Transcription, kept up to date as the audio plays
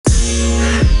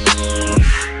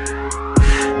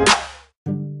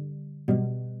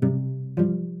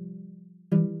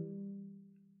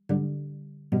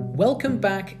Welcome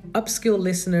back, Upskill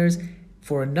listeners,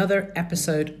 for another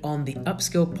episode on the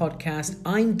Upskill podcast.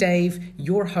 I'm Dave,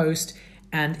 your host,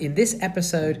 and in this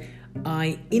episode,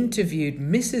 I interviewed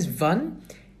Mrs. Van,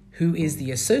 who is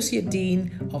the Associate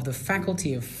Dean of the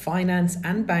Faculty of Finance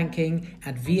and Banking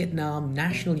at Vietnam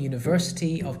National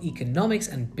University of Economics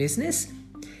and Business.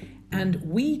 And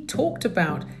we talked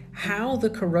about how the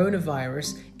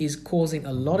coronavirus is causing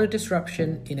a lot of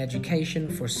disruption in education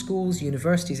for schools,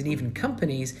 universities, and even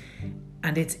companies,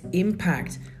 and its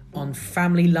impact on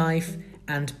family life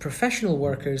and professional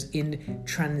workers in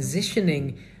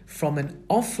transitioning from an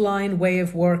offline way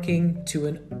of working to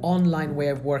an online way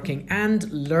of working and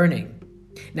learning.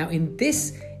 Now, in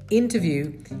this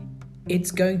interview,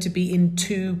 it's going to be in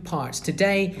two parts.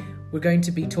 Today, we're going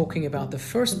to be talking about the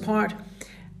first part,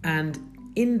 and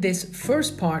in this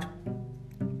first part,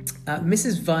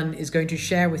 Mrs. Van is going to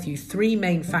share with you three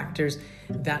main factors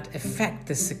that affect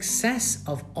the success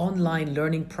of online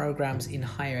learning programs in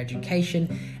higher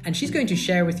education. And she's going to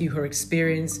share with you her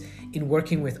experience in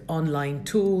working with online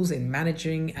tools, in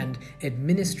managing and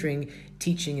administering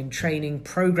teaching and training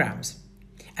programs.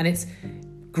 And it's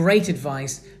great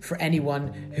advice for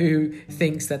anyone who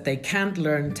thinks that they can't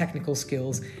learn technical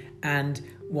skills and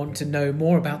want to know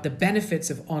more about the benefits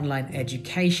of online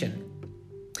education.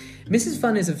 Mrs.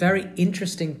 Van is a very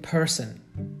interesting person.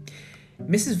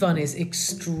 Mrs. Van is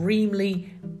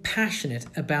extremely passionate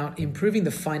about improving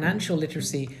the financial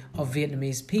literacy of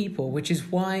Vietnamese people, which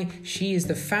is why she is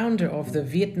the founder of the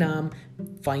Vietnam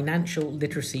Financial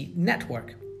Literacy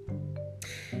Network.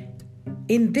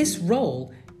 In this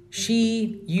role,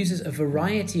 she uses a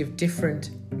variety of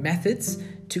different methods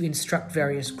to instruct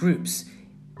various groups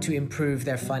to improve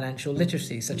their financial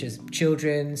literacy, such as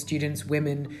children, students,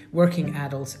 women, working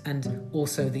adults, and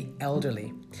also the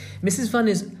elderly. Mrs. Van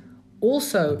is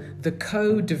also the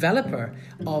co-developer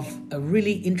of a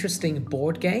really interesting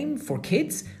board game for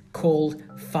kids called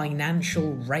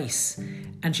Financial Race.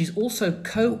 And she's also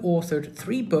co-authored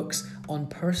 3 books on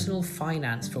personal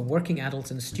finance for working adults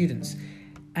and students.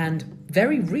 And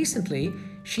very recently,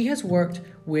 she has worked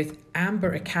with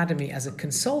Amber Academy as a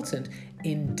consultant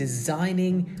in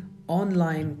designing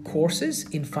online courses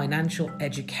in financial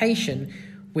education,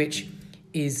 which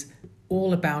is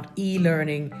all about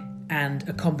e-learning and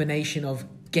a combination of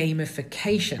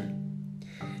gamification.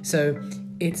 So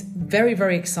it's very,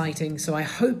 very exciting. So I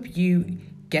hope you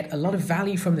get a lot of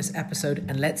value from this episode,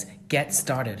 and let's get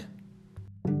started.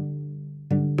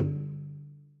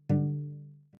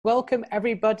 Welcome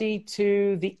everybody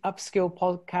to the Upskill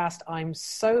podcast. I'm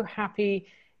so happy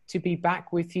to be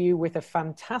back with you with a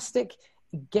fantastic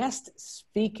guest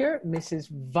speaker, Mrs.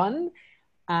 Van,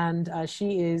 and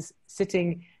she is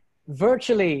sitting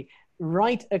virtually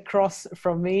right across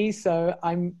from me. So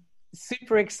I'm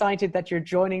super excited that you're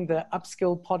joining the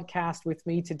Upskill podcast with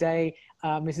me today,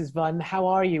 Mrs. Van. How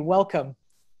are you? Welcome.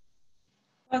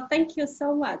 Well, thank you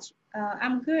so much.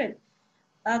 I'm good.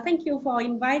 Thank you for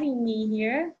inviting me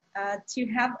here to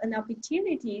have an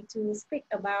opportunity to speak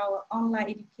about online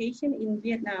education in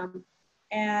Vietnam.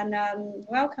 And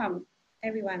welcome,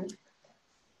 everyone.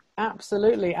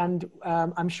 Absolutely. And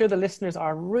I'm sure the listeners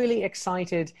are really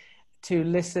excited to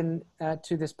listen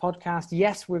to this podcast.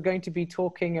 Yes, we're going to be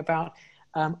talking about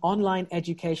online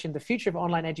education, the future of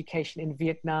online education in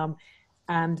Vietnam.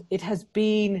 And it has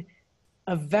been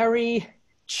a very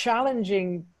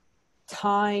challenging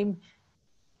time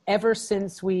ever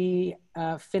since we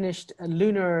finished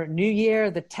Lunar New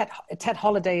Year, the Tet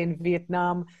holiday in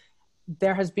Vietnam.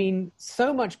 There has been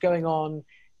so much going on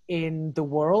in the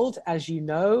world, as you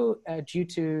know, due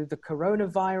to the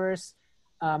coronavirus,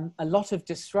 a lot of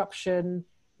disruption,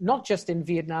 not just in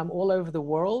Vietnam, all over the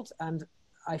world. And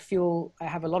I feel I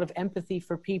have a lot of empathy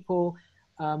for people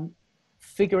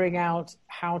figuring out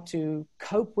how to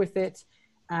cope with it.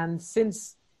 And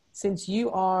since you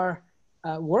are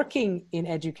working in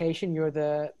education, you're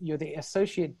the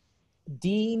Associate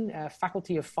Dean,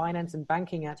 Faculty of Finance and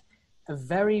Banking at a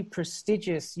very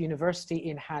prestigious university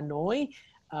in Hanoi,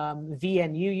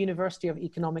 VNU, University of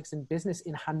Economics and Business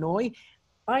in Hanoi.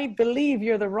 I believe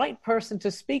you're the right person to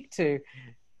speak to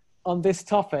on this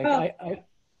topic. Oh,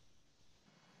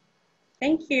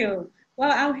 thank you.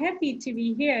 Well, I'm happy to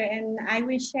be here, and I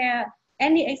will share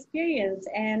any experience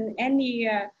and any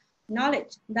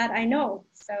knowledge that I know.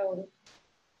 So,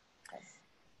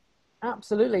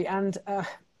 absolutely. And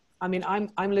I mean,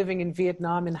 I'm living in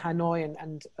Vietnam, in Hanoi,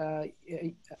 and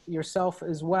yourself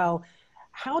as well.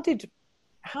 How did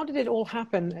it all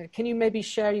happen? Can you maybe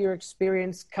share your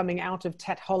experience coming out of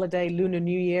Tet holiday, Lunar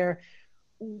New Year,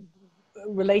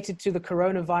 related to the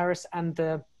coronavirus and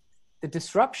the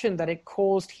disruption that it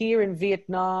caused here in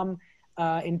Vietnam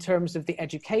in terms of the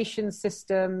education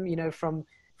system, you know, from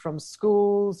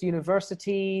schools,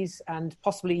 universities, and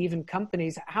possibly even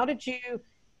companies. How did you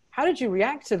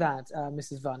react to that,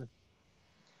 Mrs. Van?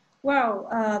 Well,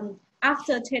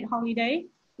 after Tet holiday,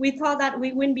 we thought that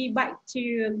we would be back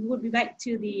to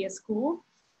the school,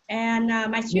 and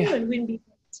my children will be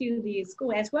back to the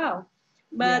school as well.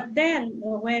 But then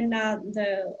when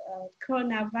the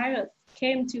coronavirus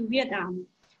came to Vietnam,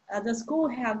 the school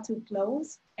had to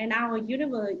close, and our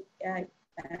university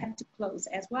had to close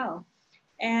as well.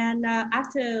 And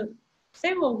after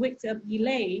several weeks of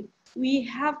delay, we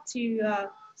have to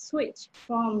switch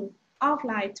from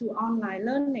offline to online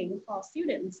learning for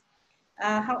students.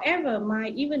 However,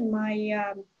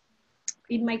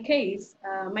 in my case,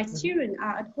 my children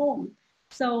are at home.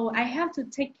 So I have to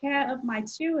take care of my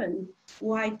children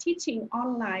while teaching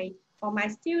online for my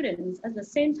students at the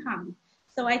same time.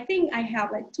 So I think I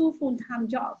have like 2 full-time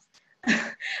jobs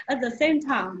at the same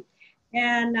time.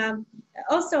 And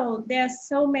also there's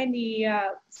so many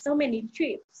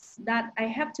trips that I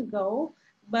have to go,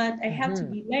 but I have to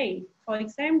delay. For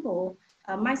example,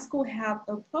 my school have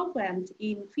a program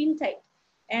in fintech,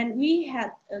 and we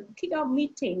had a kickoff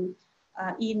meeting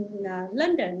in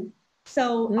London. So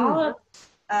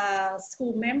our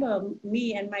school member,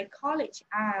 me and my college,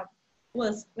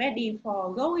 was ready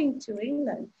for going to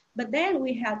England, but then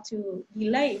we had to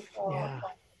delay for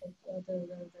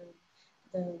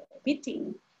the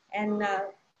meeting, and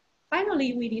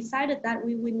finally we decided that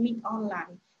we will meet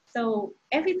online. So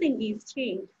everything is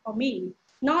changed for me,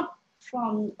 not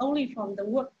only from the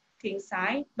working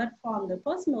side, but from the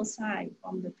personal side,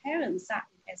 from the parent side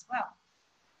as well.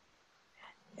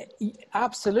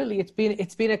 Absolutely.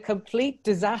 It's been a complete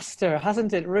disaster,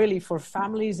 hasn't it, really, for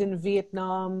families in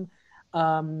Vietnam,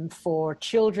 for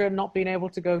children not being able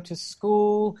to go to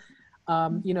school,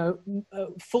 you know,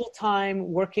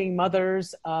 full-time working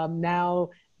mothers, now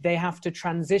they have to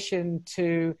transition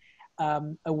to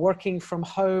a working from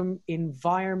home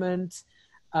environment,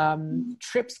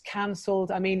 trips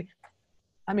canceled. I mean,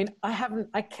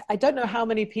 I don't know how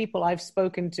many people I've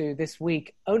spoken to this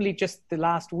week, only just the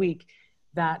last week,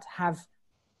 that have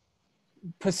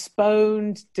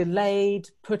postponed, delayed,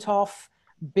 put off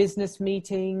business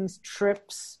meetings,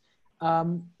 trips,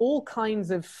 all kinds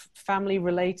of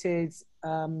family-related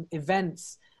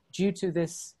events due to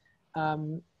this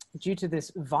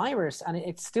virus, and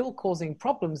it's still causing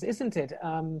problems, isn't it?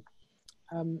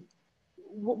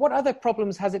 What other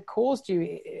problems has it caused you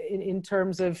in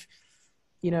terms of,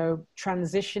 you know,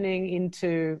 transitioning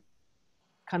into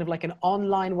kind of like an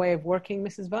online way of working,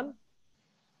 Mrs. Van?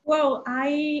 Well,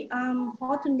 I am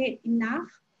fortunate enough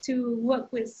to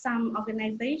work with some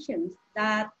organizations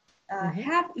that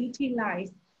have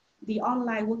utilized the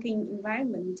online working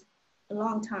environment a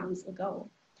long time ago.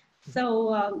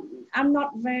 So I'm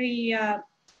not very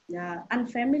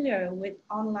unfamiliar with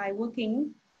online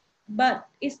working, but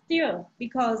it's still,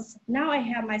 because now I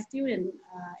have my student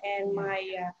and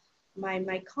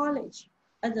my college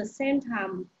at the same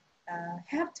time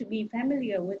have to be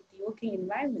familiar with the working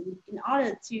environment in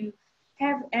order to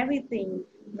have everything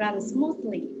run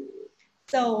smoothly.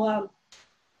 So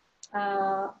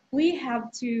we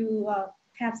have to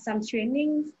have some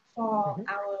trainings for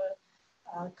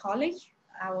our college,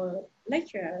 our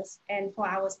lecturers, and for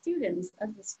our students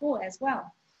at the school as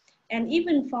well. And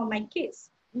even for my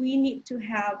kids, we need to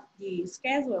have the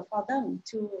schedule for them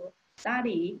to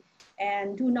study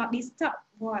and do not disturb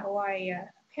while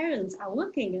parents are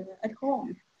working at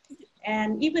home.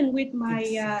 And even with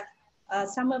my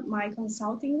some of my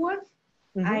consulting work,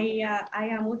 I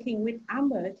am working with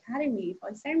Amber Academy, for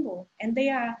example, and they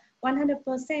are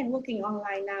 100% working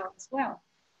online now as well.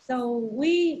 So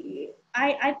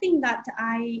I think that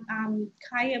I am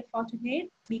kind of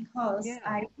fortunate because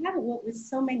I have worked with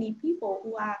so many people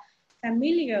who are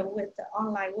familiar with the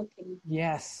online working.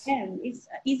 Yes. And it's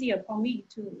easier for me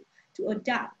to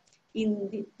adapt in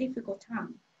the difficult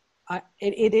time.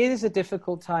 It is a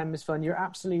difficult time, Ms. Van. You're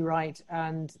absolutely right.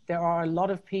 And there are a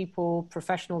lot of people,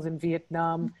 professionals in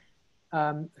Vietnam,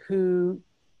 who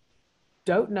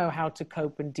don't know how to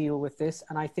cope and deal with this.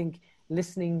 And I think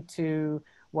listening to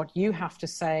what you have to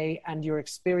say and your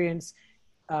experience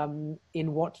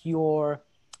in what your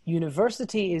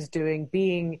university is doing,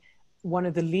 being one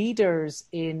of the leaders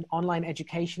in online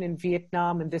education in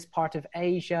Vietnam and this part of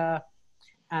Asia,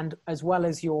 and as well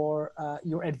as your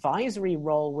advisory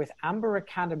role with Amber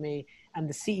Academy and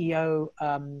the CEO,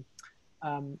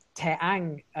 Tae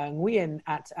Ang Nguyen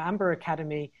at Amber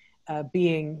Academy,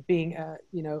 being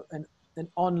you know, an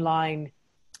online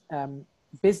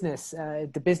business,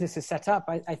 the business is set up.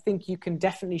 I think you can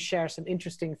definitely share some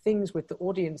interesting things with the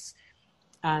audience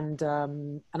and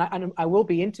I will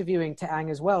be interviewing Taang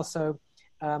as well. So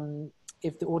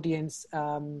if the audience,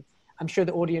 I'm sure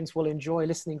the audience will enjoy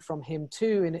listening from him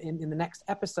too in the next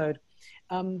episode.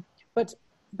 But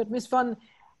Ms. Van,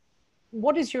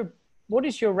 what is your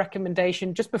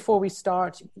recommendation, just before we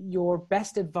start, your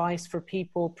best advice for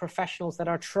people, professionals that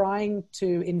are trying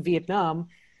to, in Vietnam,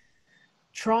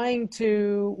 trying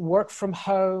to work from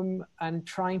home and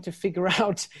trying to figure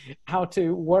out how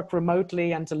to work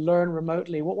remotely and to learn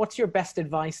remotely? What's your best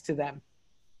advice to them?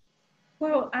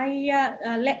 Well,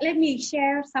 let me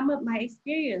share some of my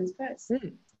experience first.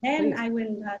 Then Please. I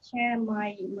will share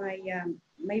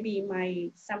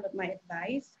some of my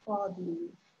advice for the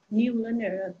new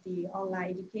learner of the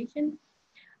online education.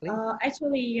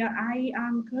 Actually, I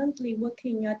am currently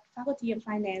working at Faculty of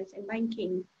Finance and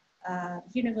Banking,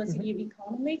 University of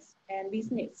Economics and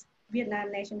Business,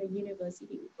 Vietnam National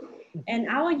University. And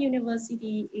our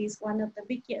university is one of the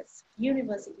biggest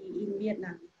university in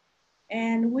Vietnam.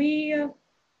 And we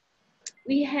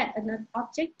had an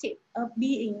objective of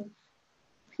being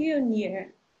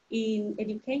pioneer in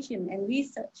education and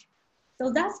research.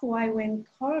 So that's why when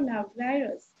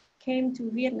coronavirus came to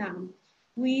Vietnam,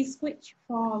 we switched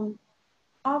from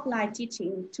offline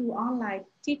teaching to online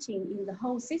teaching in the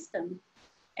whole system.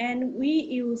 And we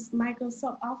use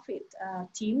Microsoft Office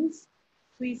Teams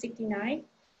 369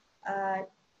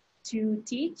 to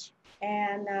teach.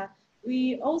 And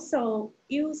we also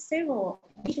use several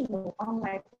additional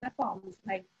online platforms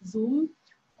like Zoom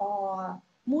or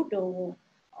Moodle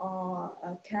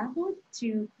or Kahoot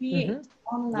to create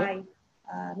online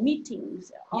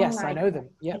meetings, yes, online I know them.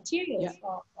 materials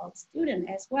for students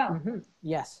as well.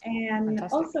 Yes. And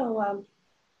fantastic. Also,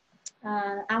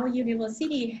 our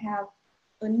university have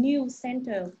a new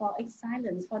center for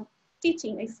excellence, for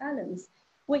teaching excellence,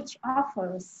 which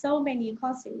offers so many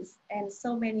courses and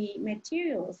so many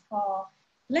materials for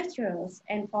lecturers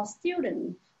and for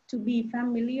students to be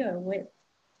familiar with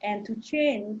and to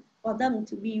train for them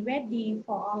to be ready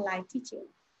for online teaching.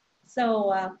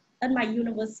 So at my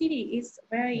university, it's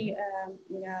very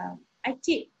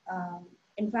active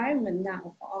environment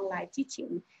now for online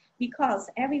teaching, because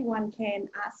everyone can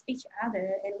ask each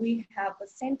other, and we have a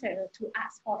center to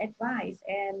ask for advice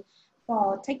and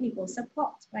for technical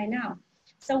support right now.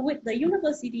 So with the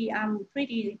university, I'm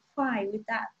pretty fine with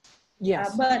that.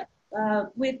 Yes. But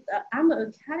with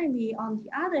AMA Academy, on the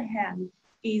other hand,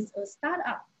 is a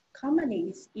startup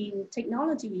companies in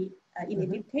technology, in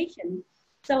education.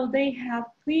 So they have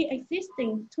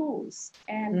pre-existing tools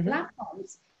and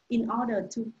platforms in order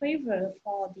to favor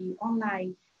for the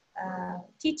online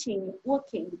teaching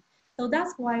working. So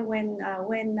that's why when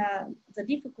the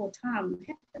difficult time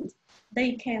happens,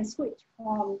 they can switch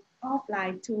from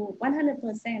offline to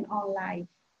 100% online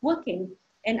working.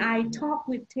 And I talk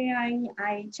with Taang,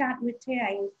 I chat with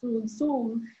Taang through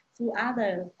Zoom, through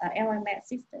other LMS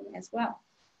system as well.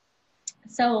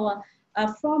 So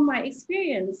from my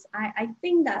experience, I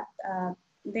think that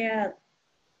there are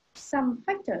some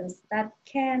factors that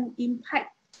can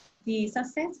impact the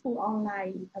successful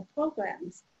online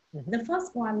programs. The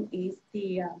first one is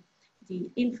the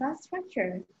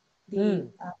infrastructure, the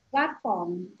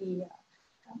platform, the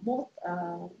both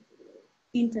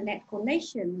internet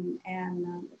connection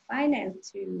and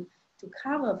finance to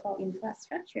cover for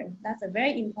infrastructure. That's a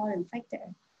very important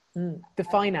factor. The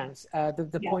finance, the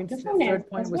third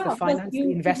point was the finance,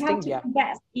 the investing. You have to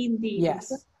invest in the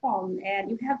platform, and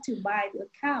you have to buy the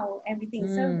account, everything.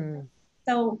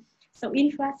 So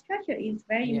infrastructure is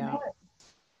very important.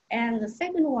 And the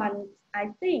second one, I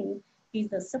think, is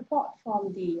the support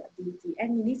from the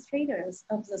administrators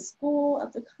of the school,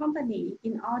 of the company,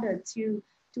 in order to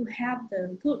have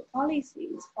the good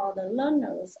policies for the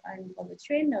learners and for the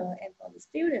trainer and for the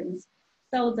students.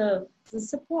 So the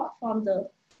support from the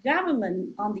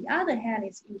government, on the other hand,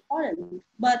 is important.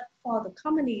 But for the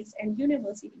companies and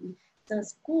universities, the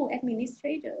school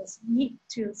administrators need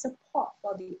to support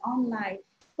for the online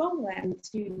program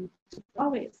to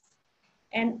flourish.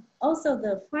 And also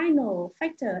the final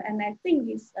factor, and I think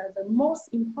is the most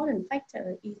important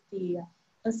factor, is the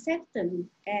acceptance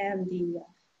and the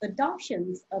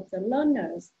adoptions of the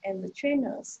learners and the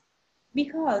trainers.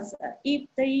 Because if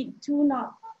they do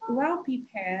not well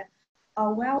prepare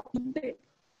or well equipped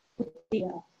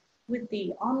with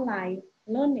the online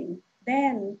learning,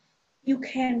 then you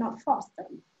cannot force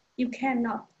them. You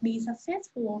cannot be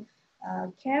successful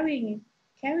carrying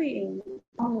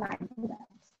online programs.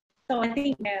 So I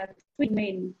think there are three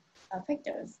main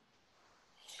factors.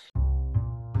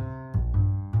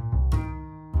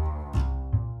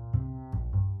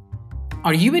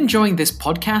 Are you enjoying this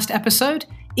podcast episode?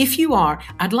 If you are,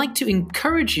 I'd like to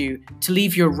encourage you to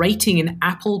leave your rating in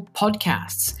Apple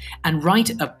Podcasts and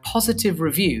write a positive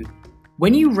review.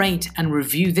 When you rate and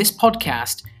review this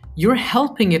podcast, you're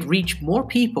helping it reach more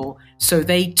people so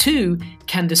they too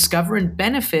can discover and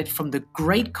benefit from the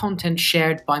great content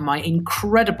shared by my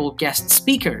incredible guest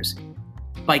speakers.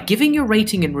 By giving your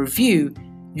rating and review,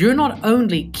 you're not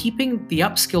only keeping the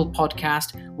Upskill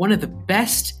podcast one of the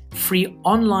best free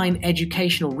online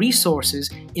educational resources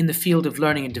in the field of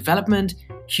learning and development,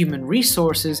 human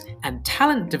resources, and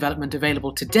talent development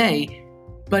available today,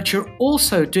 but you're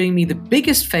also doing me the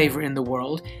biggest favor in the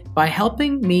world by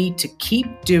helping me to keep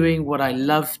doing what I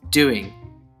love doing.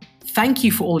 Thank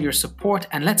you for all your support,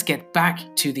 and let's get back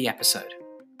to the episode.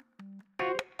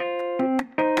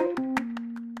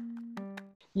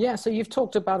 Yeah, so you've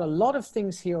talked about a lot of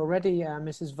things here already,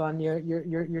 Mrs. Van.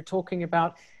 You're talking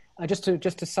about just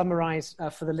to summarize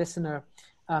for the listener.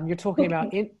 You're talking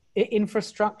about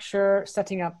infrastructure,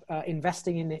 setting up,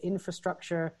 investing in the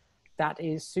infrastructure that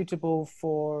is suitable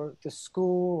for the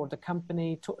school or the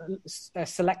company,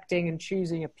 selecting and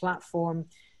choosing a platform,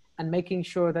 and making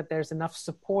sure that there's enough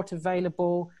support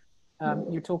available.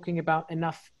 You're talking about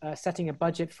enough setting a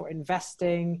budget for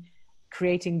investing,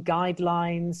 creating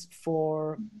guidelines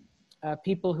for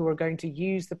people who are going to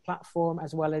use the platform,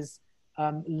 as well as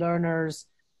learners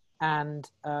and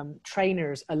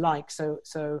trainers alike. So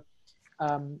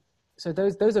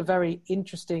those are very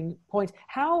interesting points.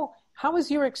 How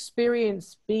has your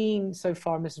experience been so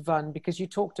far, Ms. Van? Because you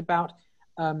talked about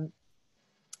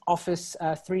Office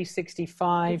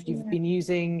 365. You've been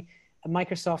using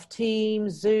Microsoft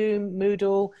Teams, Zoom,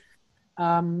 Moodle.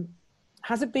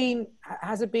 Has it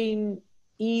been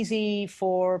easy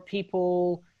for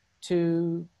people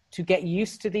to get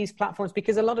used to these platforms?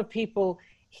 Because a lot of people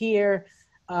here,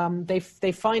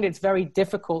 they find it's very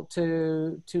difficult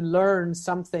to learn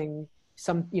something,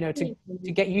 to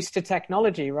get used to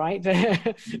technology, right?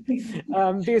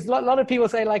 Because a lot of people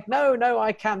say like, no,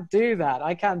 I can't do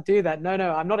that. No,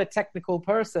 I'm not a technical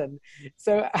person.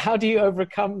 So how do you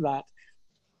overcome that?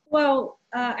 Well,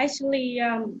 actually,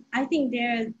 I think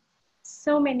there are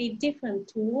so many different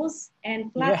tools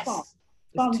and platforms,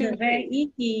 from the very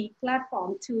easy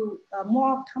platform to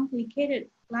more complicated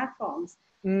platforms.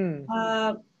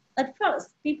 At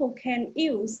first, people can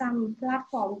use some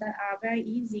platforms that are very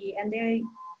easy, and there are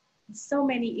so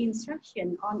many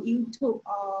instructions on YouTube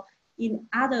or in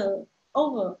other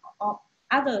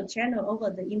channel over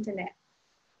the internet.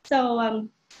 So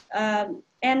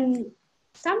and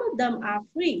some of them are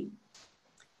free.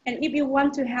 And if you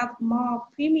want to have more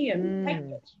premium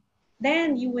package,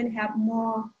 then you will have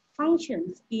more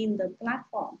functions in the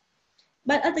platform.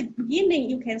 But at the beginning,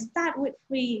 you can start with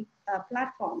free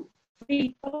platform,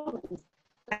 free programs,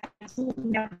 like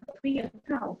Zoom, have a free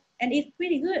account, and it's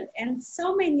pretty good. And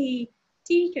so many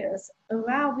teachers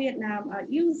around Vietnam are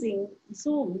using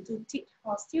Zoom to teach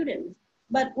for students.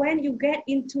 But when you get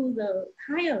into the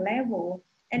higher level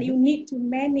and you need to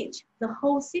manage the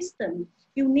whole system,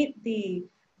 you need the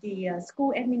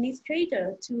school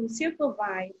administrator to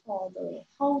supervise for the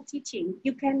whole teaching.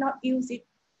 You cannot use it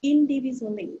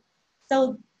individually.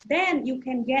 So then you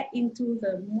can get into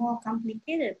the more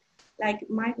complicated, like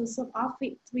Microsoft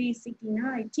Office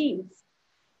 369 Teams,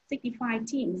 65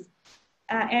 Teams.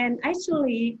 And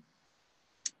actually,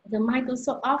 the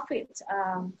Microsoft Office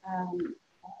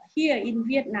here in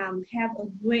Vietnam have a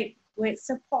great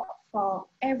support for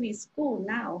every school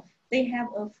now. They have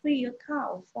a free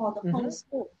account for the whole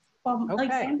school. For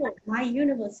example, my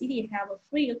university have a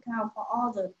free account for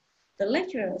all the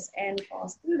lecturers and for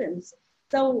students.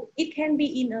 So it can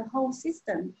be in a whole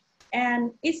system.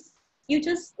 And you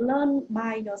just learn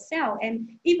by yourself. And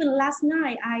even last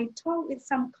night, I talked with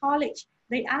some college.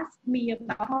 They asked me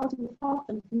about how to talk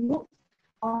a group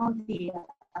on the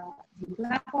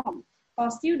platform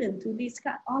for students to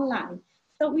discuss online.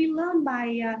 So we learn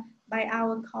by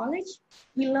our college,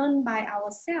 we learn by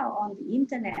ourselves on the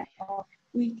internet, or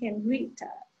we can read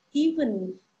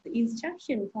even the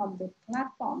instruction from the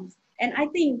platforms. And I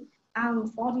think I'm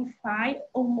 45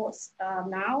 almost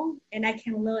now, and I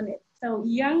can learn it. So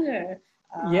younger,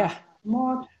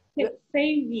 more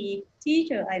savvy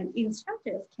teacher and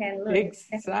instructors can learn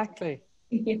exactly.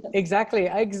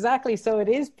 Exactly. So it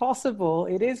is possible.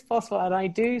 And I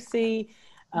do see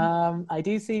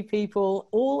people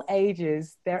all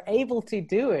ages, they're able to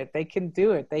do it. They can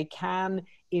do it. They can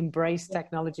embrace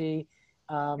technology.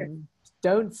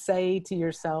 Don't say to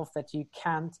yourself that you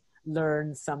can't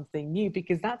learn something new,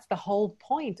 because that's the whole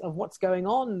point of what's going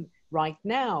on right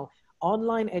now.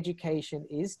 Online education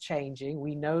is changing.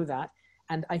 We know that.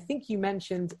 And I think you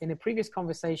mentioned in a previous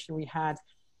conversation we had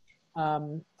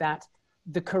that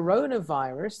the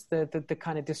coronavirus, the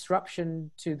kind of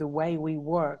disruption to the way we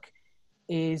work,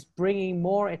 is bringing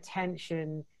more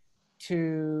attention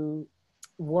to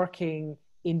working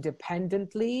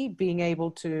independently, being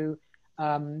able to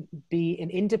be an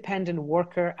independent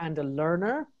worker and a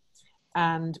learner.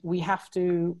 And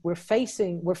we're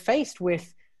faced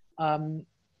with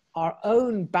our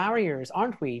own barriers,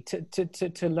 aren't we,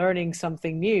 to learning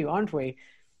something new, aren't we?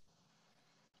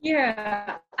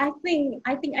 Yeah, I think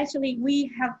actually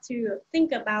we have to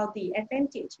think about the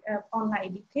advantage of online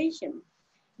education,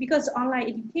 because online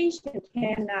education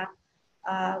can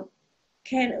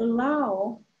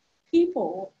allow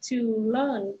people to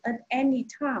learn at any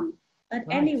time, at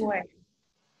anywhere,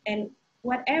 and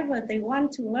whatever they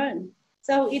want to learn.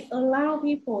 So it allows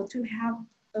people to have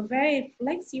a very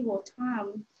flexible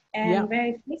time and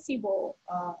very flexible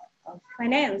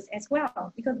finance as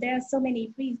well, because there are so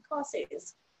many free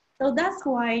courses. So that's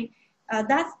why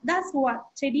that's what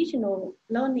traditional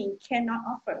learning cannot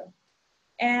offer.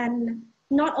 And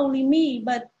not only me,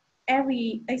 but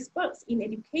every expert in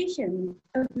education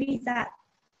agrees that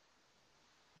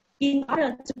in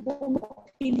order to promote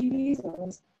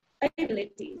individuals'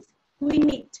 abilities, we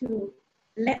need to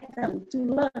let them to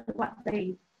learn what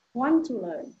they want to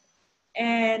learn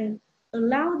and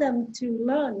allow them to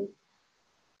learn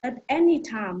at any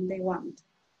time they want,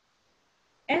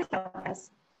 as well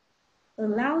as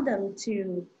allow them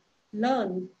to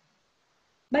learn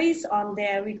based on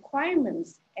their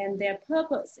requirements and their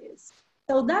purposes.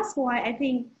 So that's why I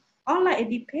think online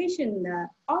education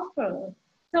offers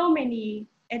so many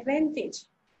advantages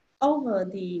over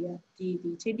the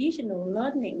traditional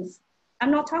learnings.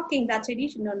 I'm not talking that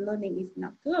traditional learning is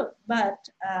not good, but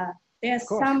there's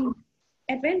some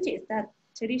advantage that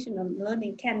traditional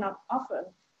learning cannot offer.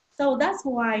 So that's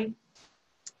why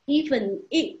even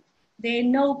if there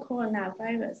no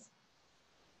coronavirus,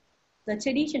 the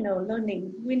traditional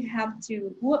learning will have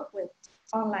to work with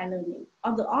online learning,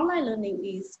 or the online learning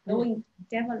is going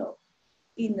to develop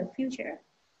in the future.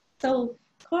 So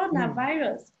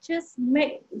coronavirus just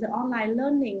make the online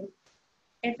learning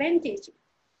advantage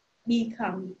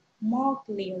become more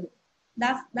clear.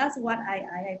 That's what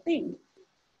I think.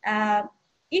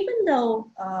 Even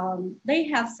though they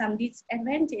have some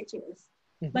disadvantages,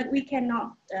 but we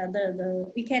cannot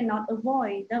we cannot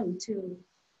avoid them to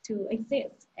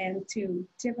exist and to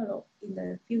develop in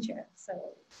the future. So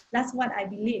that's what I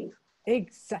believe.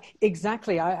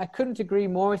 Exactly. I couldn't agree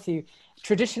more with you.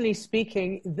 Traditionally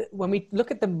speaking, when we look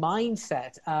at the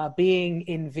mindset, being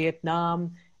in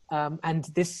Vietnam, and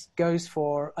this goes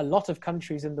for a lot of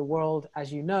countries in the world,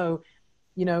 as you know,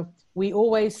 we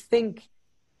always think,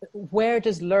 where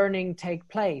does learning take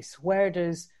place? Where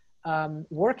does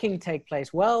working take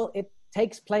place? Well, it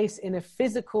takes place in a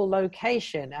physical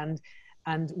location,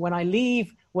 and when I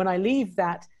leave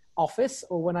that office,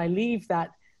 or when I leave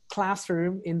that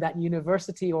classroom in that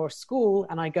university or school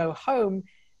and I go home,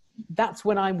 that's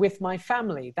when I'm with my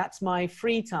family. That's my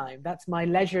free time. That's my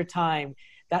leisure time.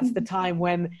 That's the time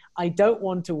when I don't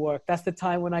want to work. That's the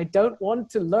time when I don't want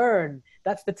to learn.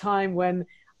 That's the time when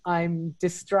I'm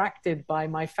distracted by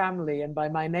my family and by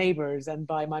my neighbors and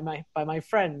by my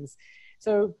friends.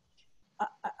 So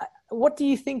what do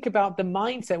you think about the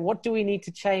mindset? What do we need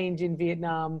to change in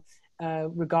Vietnam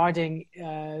regarding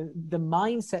the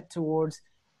mindset towards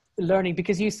learning?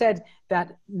 Because you said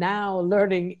that now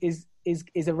learning is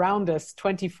around us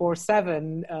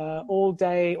 24/7, all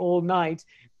day, all night.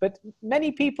 But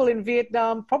many people in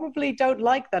Vietnam probably don't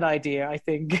like that idea, I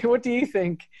think. What do you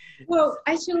think? Well,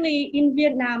 actually, in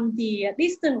Vietnam, the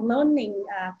distance learning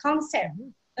concept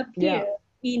appeared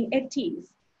in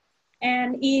 80s.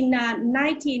 And in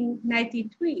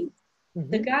 1993,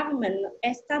 the government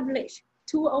established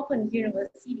two open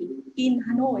universities in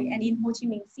Hanoi and in Ho Chi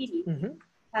Minh City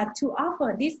to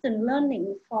offer distance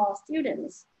learning for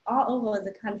students all over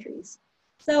the countries.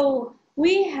 So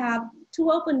we have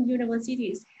two open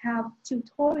universities, have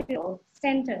tutorial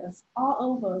centers all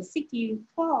over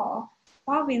 64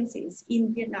 provinces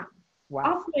in Vietnam,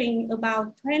 offering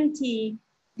about 20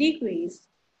 degrees.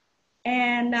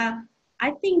 And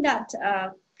I think that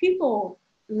people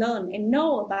learn and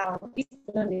know about this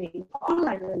learning,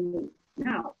 online learning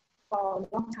now for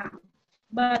a long time.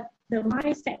 But the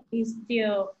mindset is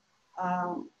still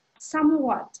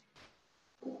somewhat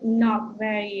not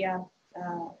very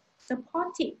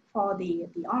supportive for the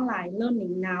online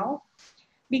learning now,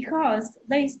 because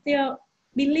they still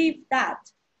believe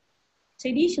that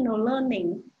traditional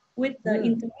learning with the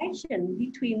interaction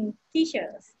between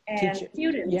teachers and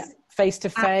students, face to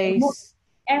face,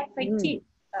 effective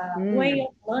way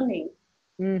of learning.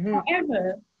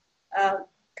 However,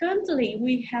 currently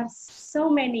we have so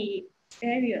many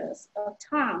barriers of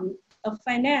time, of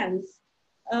finance,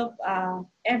 of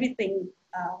everything,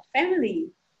 family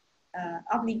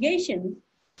obligation.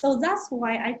 So that's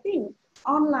why I think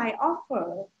online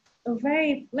offer a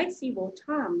very flexible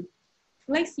time,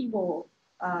 flexible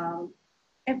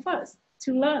efforts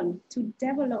to learn, to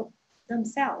develop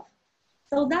themselves.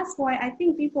 So that's why I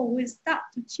think people will start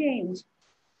to change.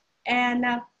 And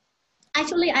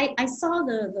actually, I saw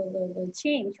the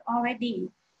change already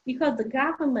because the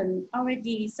government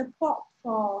already support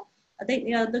for,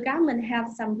 the government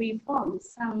have some reforms,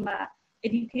 some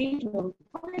educational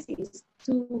policies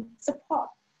to support,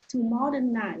 to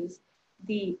modernize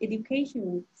the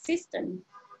education system.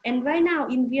 And right now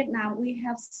in Vietnam, we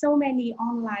have so many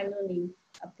online learning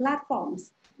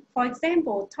platforms. For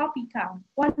example, Topica,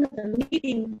 one of the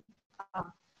leading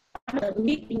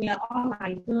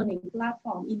online learning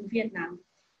platform in Vietnam.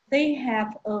 They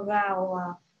have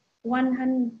around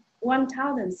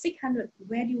 1,600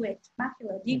 graduate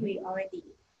bachelor degree already.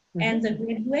 Mm-hmm. And the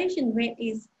graduation rate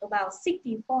is about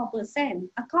 64%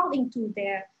 according to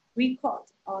their record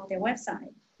on their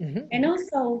website. Mm-hmm. And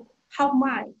also How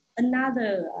My,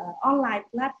 another online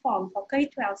platform for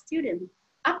K-12 students.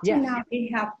 Up to now, they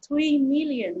have 3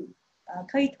 million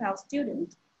K-12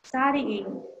 students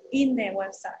studying in their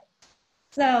website.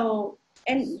 So,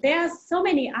 and there are so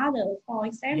many other, for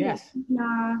example,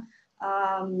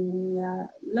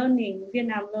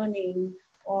 Vietnam Learning,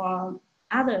 or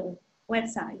other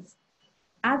websites,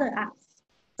 other apps.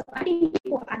 So I think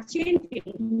people are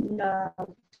changing the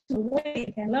way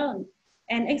they can learn,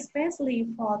 and especially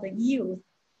for the youth,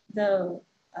 the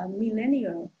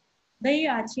millennial, they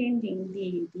are changing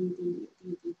the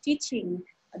teaching,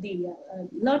 the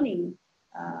learning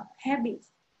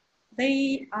habits.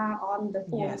 They are on the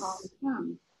phone all the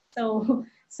time.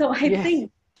 So I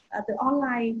think the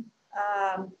online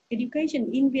education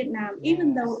in Vietnam,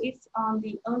 even though it's on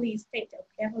the early stage of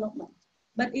development,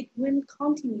 but it will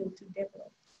continue to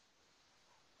develop.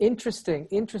 Interesting.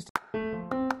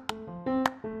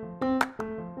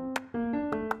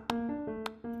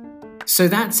 So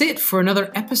that's it for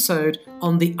another episode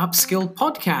on the Upskill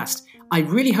podcast. I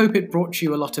really hope it brought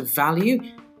you a lot of value,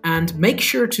 and make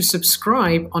sure to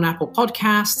subscribe on Apple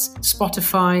Podcasts,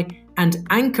 Spotify, and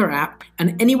Anchor app,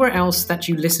 and anywhere else that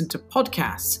you listen to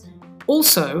podcasts.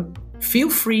 Also, feel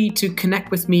free to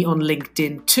connect with me on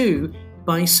LinkedIn too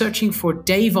by searching for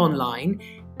Dave Online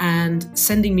and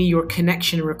sending me your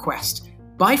connection request.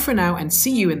 Bye for now, and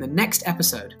see you in the next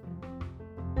episode.